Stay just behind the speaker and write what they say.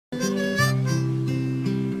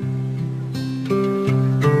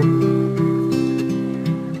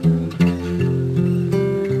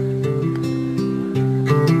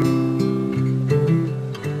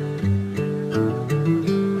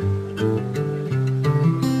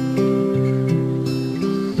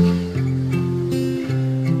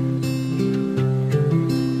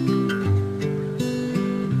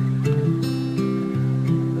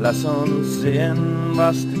Lass uns sehen,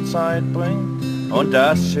 was die Zeit bringt und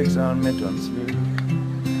das Schicksal mit uns will.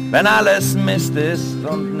 Wenn alles Mist ist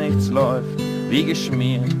und nichts läuft wie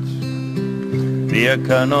geschmiert, wir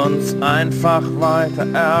können uns einfach weiter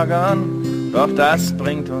ärgern, doch das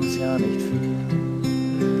bringt uns ja nicht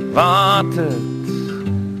viel. Wartet,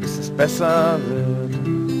 bis es besser wird.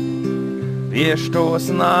 Wir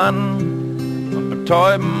stoßen an und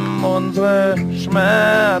betäuben unsere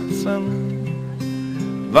Schmerzen.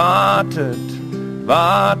 Wartet,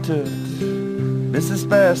 wartet, bis es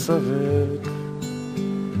besser wird.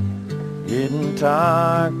 Jeden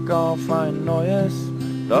Tag auf ein neues,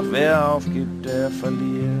 doch wer aufgibt, der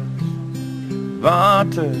verliert.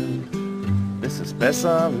 Wartet, bis es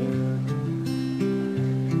besser wird.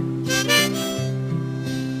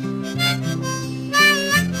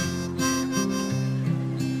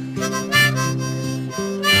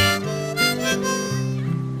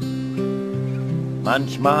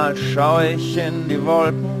 Manchmal schaue ich in die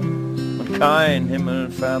Wolken und kein Himmel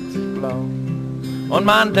färbt sich blau. Und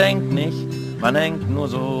man denkt nicht, man hängt nur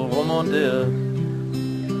so rum und irrt.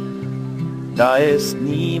 Da ist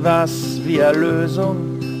nie was wie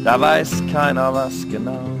Erlösung, da weiß keiner was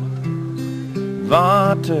genau.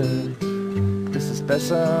 Wartet, bis es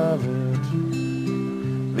besser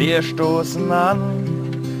wird. Wir stoßen an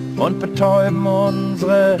und betäuben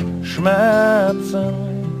unsere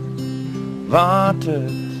Schmerzen.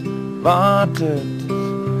 Wartet, wartet,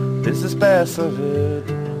 bis es besser wird.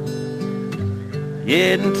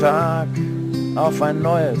 Jeden Tag auf ein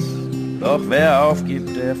neues, doch wer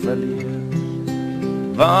aufgibt, der verliert.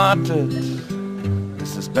 Wartet,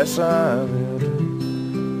 bis es besser wird.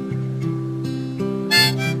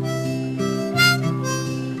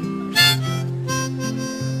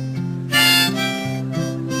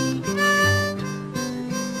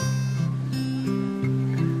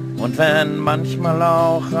 Und wenn manchmal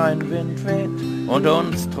auch ein Wind weht und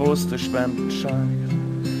uns Troste spenden scheint,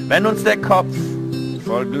 wenn uns der Kopf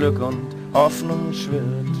voll Glück und Hoffnung schwirrt,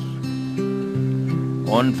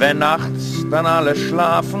 und wenn nachts dann alle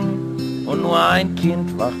schlafen und nur ein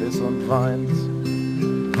Kind wach ist und weint,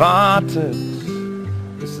 wartet,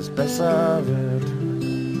 bis es besser wird.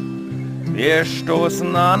 Wir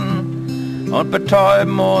stoßen an und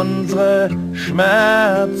betäuben unsere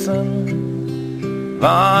Schmerzen.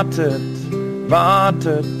 Wartet,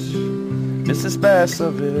 wartet, bis es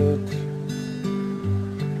besser wird.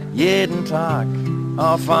 Jeden Tag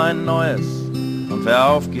auf ein neues, und wer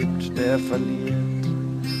aufgibt, der verliert.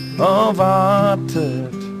 Oh,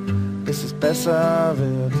 wartet, bis es besser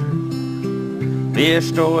wird. Wir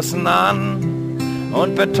stoßen an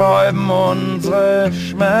und betäuben unsere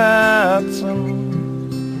Schmerzen.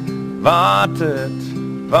 Wartet,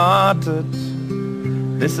 wartet,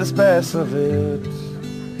 bis es besser wird.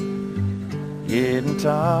 Jeden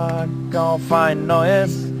Tag auf ein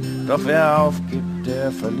neues, doch wer aufgibt, der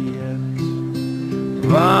verliert.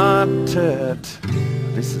 Wartet,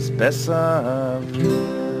 bis es besser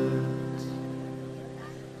wird.